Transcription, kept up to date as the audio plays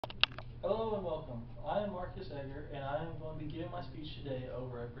Hello and welcome. I am Marcus Egger, and I am going to be giving my speech today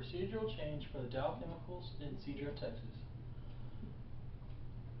over a procedural change for the Dow Chemicals in Cedar, Texas.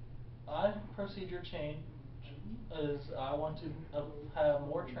 My procedure change is I want to have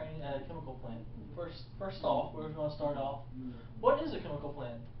more training at a chemical plant. First off, we're going to start off. What is a chemical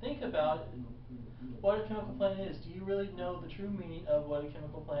plant? Think about what a chemical plant is. Do you really know the true meaning of what a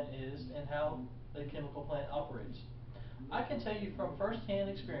chemical plant is and how a chemical plant operates? I can tell you from first-hand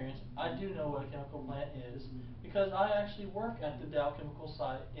experience, I do know what a chemical plant is because I actually work at the Dow Chemical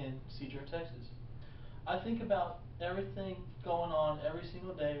site in Cedar, Texas. I think about everything going on every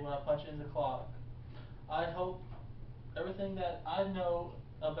single day when I punch in the clock. I hope everything that I know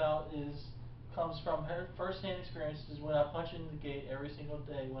about comes from first-hand experiences when I punch in the gate every single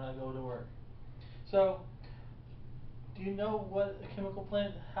day when I go to work. So, do you know what a chemical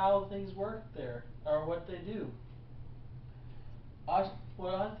plant, how things work there, or what they do?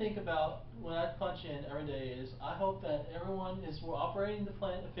 What I think about when I punch in every day is I hope that everyone is operating the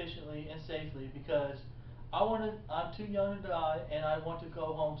plant efficiently and safely because I'm too young to die and I want to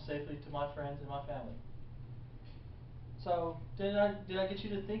go home safely to my friends and my family. So did I get you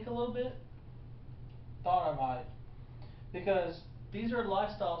to think a little bit? Thought I might. Because these are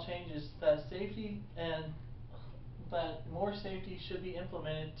lifestyle changes that more safety should be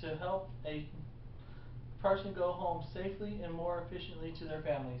implemented to help a person go home safely and more efficiently to their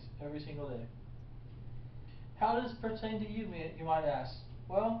families every single day. How does it pertain to you, you might ask?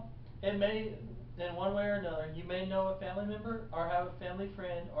 Well, it may, in one way or another, you may know a family member or have a family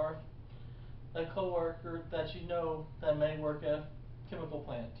friend or a coworker that you know that may work at a chemical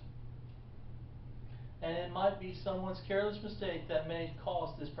plant. And it might be someone's careless mistake that may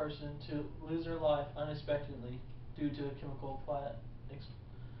cause this person to lose their life unexpectedly due to a chemical plant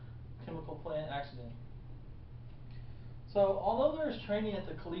accident. So, although there is training at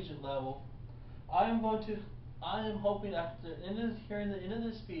the collegiate level, I am hoping after hearing the end of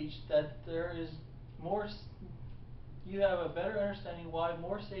this speech that there is more. You have a better understanding why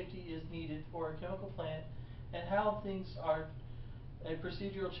more safety is needed for a chemical plant, and how a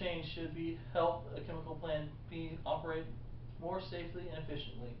procedural change should help a chemical plant operate more safely and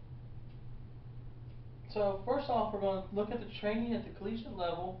efficiently. So first off, we're going to look at the training at the collegiate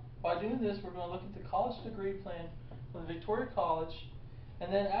level. By doing this, we're going to look at the college degree plan from the Victoria College,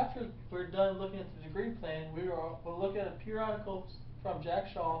 and then after we're done looking at the degree plan, we'll look at a periodical from Jack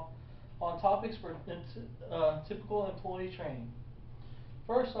Shaw on topics for typical employee training.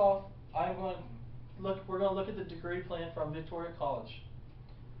 First off, we're going to look at the degree plan from Victoria College.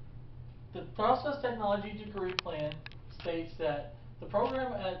 The Process Technology degree plan states that the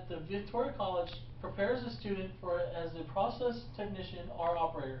program at the Victoria College prepares a student as a process technician or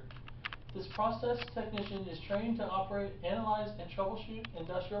operator. This process technician is trained to operate, analyze, and troubleshoot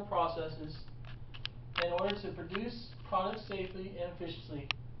industrial processes in order to produce products safely and efficiently.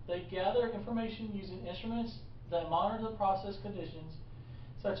 They gather information using instruments that monitor the process conditions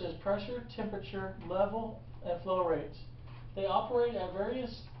such as pressure, temperature, level, and flow rates. They operate at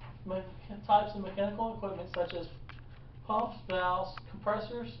various types of mechanical equipment such as pumps, valves,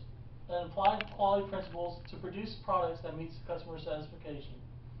 compressors, and applied quality principles to produce products that meet customer satisfaction.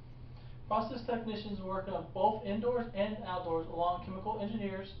 Process technicians work on both indoors and outdoors along chemical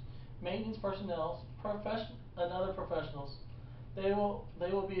engineers, maintenance personnel, and other professionals. They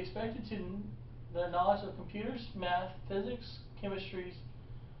will be expected to their knowledge of computers, math, physics, chemistries,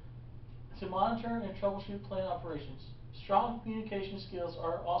 to monitor and troubleshoot plant operations. Strong communication skills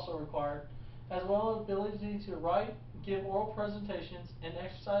are also required, as well as ability to write, give oral presentations, and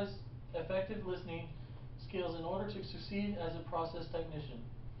exercise effective listening skills in order to succeed as a process technician.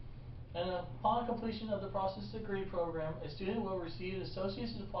 And upon completion of the process degree program, a student will receive an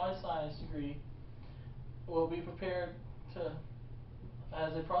Associate's Applied Science degree, will be prepared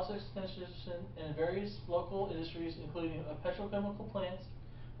as a process technician in various local industries, including petrochemical plants,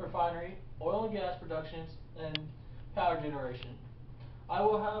 refinery, oil and gas productions, and power generation. I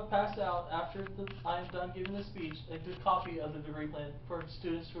will have passed out after I am done giving the speech a good copy of the degree plan for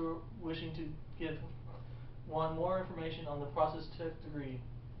students who are wishing to want more information on the process tech degree.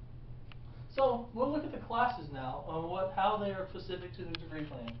 So we'll look at the classes now on how they are specific to the degree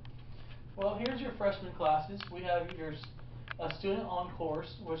plan. Well, here's your freshman classes. We have a student on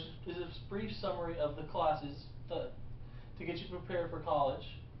course, which is a brief summary of the classes to get you prepared for college.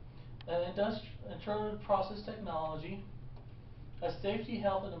 An intro to process technology, a safety,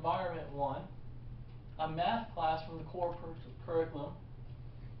 health, and environment 1, a math class from the core curriculum,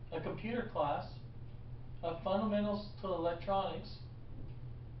 a computer class, a fundamentals to electronics,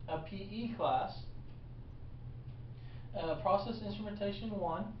 a PE class, process instrumentation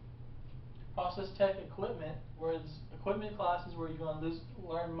 1, Process tech equipment, where it's equipment classes where you're going to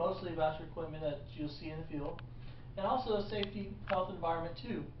learn mostly about your equipment that you'll see in the field. And also safety, health, environment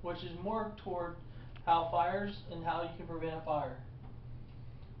 2, which is more toward how fires and how you can prevent a fire.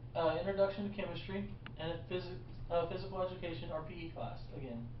 Introduction to chemistry and a physical education or PE class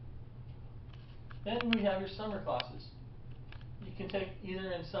again. Then we have your summer classes. You can take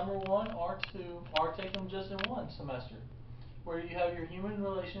either in summer 1 or 2, or take them just in one semester, where you have your human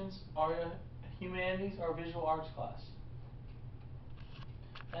relations or humanities or visual arts class.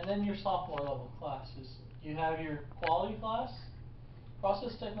 And then your sophomore level classes. You have your quality class,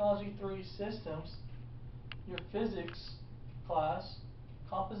 process technology 3 systems, your physics class,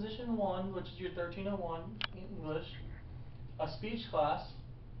 composition 1, which is your 1301 English, a speech class,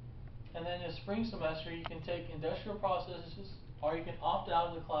 and then in the spring semester you can take industrial processes, or you can opt out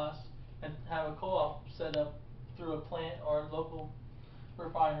of the class and have a co-op set up through a plant or local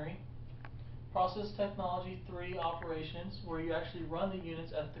refinery. Process technology 3 operations, where you actually run the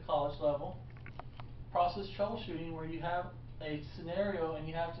units at the college level. Process troubleshooting, where you have a scenario and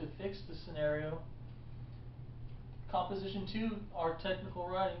you have to fix the scenario. Composition 2 are technical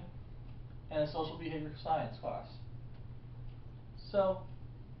writing, and a social behavior science class. So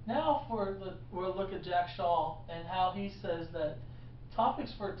now we'll look at Jack Shaw and how he says that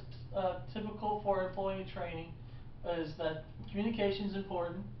topics for typical for employee training is that communication is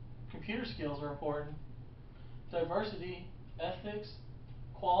important, computer skills are important, diversity, ethics,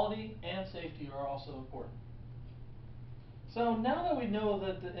 quality, and safety are also important. So now that we know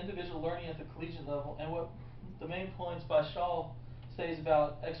that the individual learning at the collegiate level and what the main points by Shaw says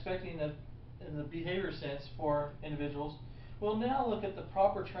about expecting in the behavior sense for individuals, we'll now look at the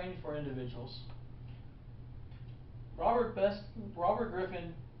proper training for individuals. Robert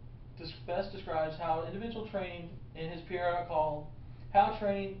Griffin best describes how individual training in his periodic called How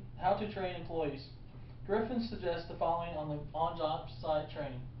to Train Employees. Griffin suggests the following on the on-job site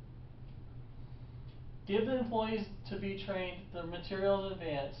training. Give the employees to be trained the materials in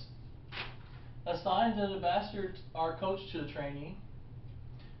advance. Assign the ambassador or coach to the trainee.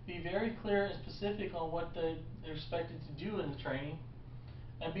 Be very clear and specific on what they're expected to do in the training.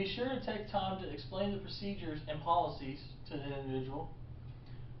 And be sure to take time to explain the procedures and policies to the individual.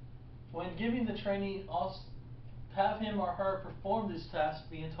 When giving the trainee, have him or her perform this task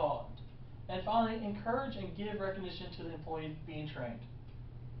being taught. And finally, encourage and give recognition to the employee being trained.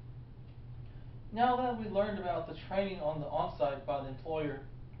 Now that we learned about the training on the on-site by the employer,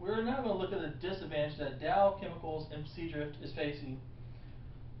 we're now going to look at the disadvantage that Dow Chemicals and Seadrift is facing.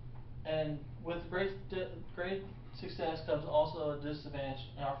 And with great success comes also a disadvantage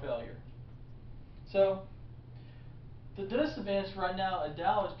in our failure. So, the disadvantage right now that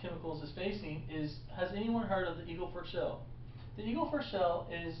Dow Chemicals is facing is, has anyone heard of the Eagle Ford Shale? The Eagle Ford Shale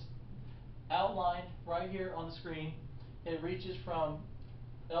is outlined right here on the screen. It reaches from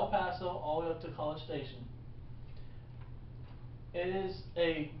El Paso all the way up to College Station. It is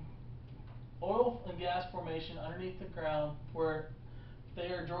a oil and gas formation underneath the ground where they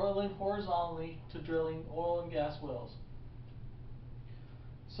are drilling horizontally to drilling oil and gas wells.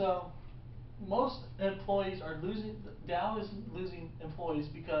 So most employees are losing, Dow is losing employees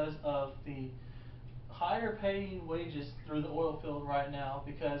because of the higher paying wages through the oil field right now,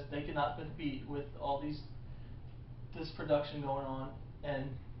 because they cannot compete with all this production going on, and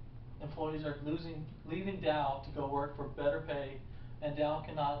employees are leaving Dow to go work for better pay, and Dow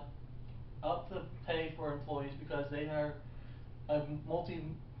cannot up the pay for employees because they are a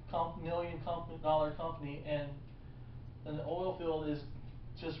multi-million dollar company, and the oil field is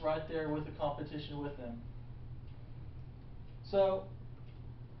just right there with the competition with them. So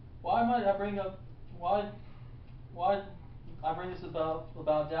why I bring this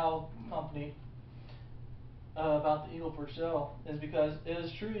about Dow Company, about the Eagle Ford Shale, is because it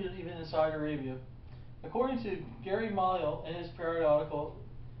is true even in Saudi Arabia. According to Gary Malio in his periodical,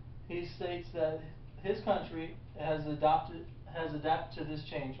 he states that his country has adapted to this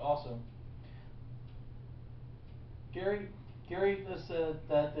change also. Gary has said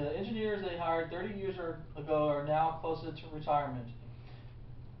that the engineers they hired 30 years ago are now closer to retirement,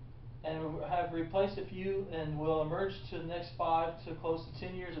 and have replaced a few, and will emerge to the next 5 to close to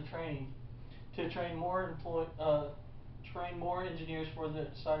 10 years of training to train more engineers for the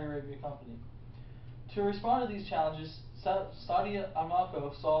Saudi Arabia company. To respond to these challenges, Saudi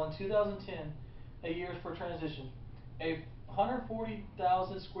Aramco saw in 2010 a year for transition. A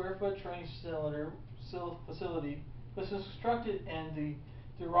 140,000 square foot training facility was constructed in the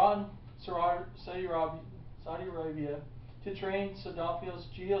Iran, Saudi Arabia, to train Saddaf's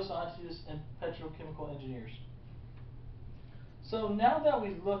geoscientists and petrochemical engineers. So now that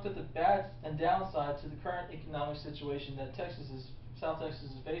we've looked at the bad and downside to the current economic situation that South Texas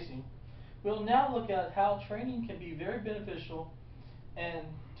is facing, we'll now look at how training can be very beneficial and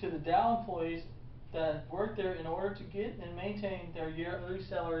to the Dow employees that work there in order to get and maintain their yearly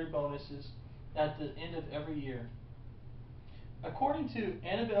salary bonuses at the end of every year. According to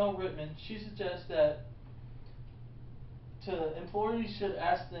Annabelle Rittman, she suggests that employees should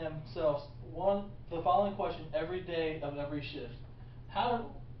ask themselves the following question every day of every shift.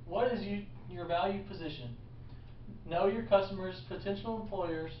 What is your value position? Know your customers, potential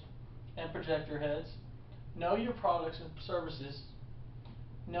employers, and projector heads. Know your products and services.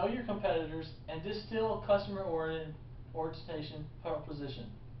 Know your competitors, and distill a customer orientation proposition.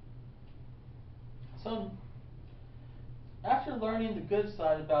 So, after learning the good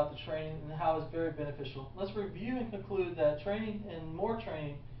side about the training and how it's very beneficial, let's review and conclude that training and more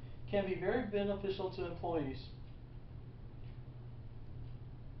training can be very beneficial to employees.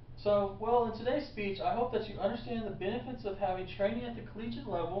 So, well, in today's speech, I hope that you understand the benefits of having training at the collegiate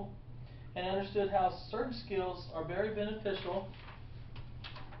level and understood how certain skills are very beneficial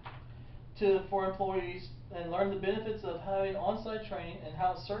for employees, and learn the benefits of having on-site training and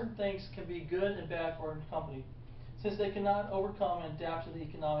how certain things can be good and bad for a company, since they cannot overcome and adapt to the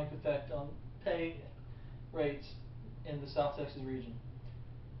economic effect on pay rates in the South Texas region.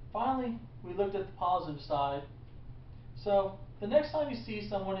 Finally, we looked at the positive side. So the next time you see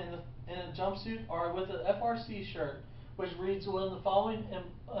someone in a jumpsuit or with an FRC shirt, which reads one of the following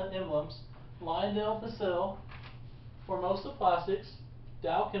emblems: LyondellBasell, Formosa Plastics,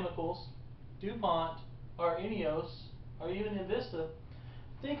 Dow Chemicals, DuPont, or Ineos, or even Invista,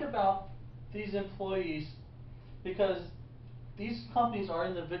 think about these employees, because these companies are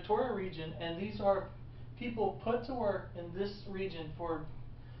in the Victoria region, and these are people put to work in this region for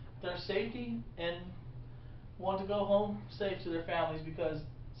their safety and want to go home safe to their families, because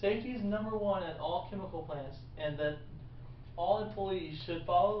safety is number one at all chemical plants, and that all employees should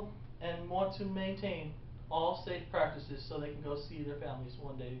follow and want to maintain all safe practices so they can go see their families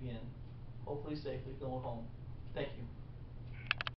one day again, hopefully safely going home. Thank you.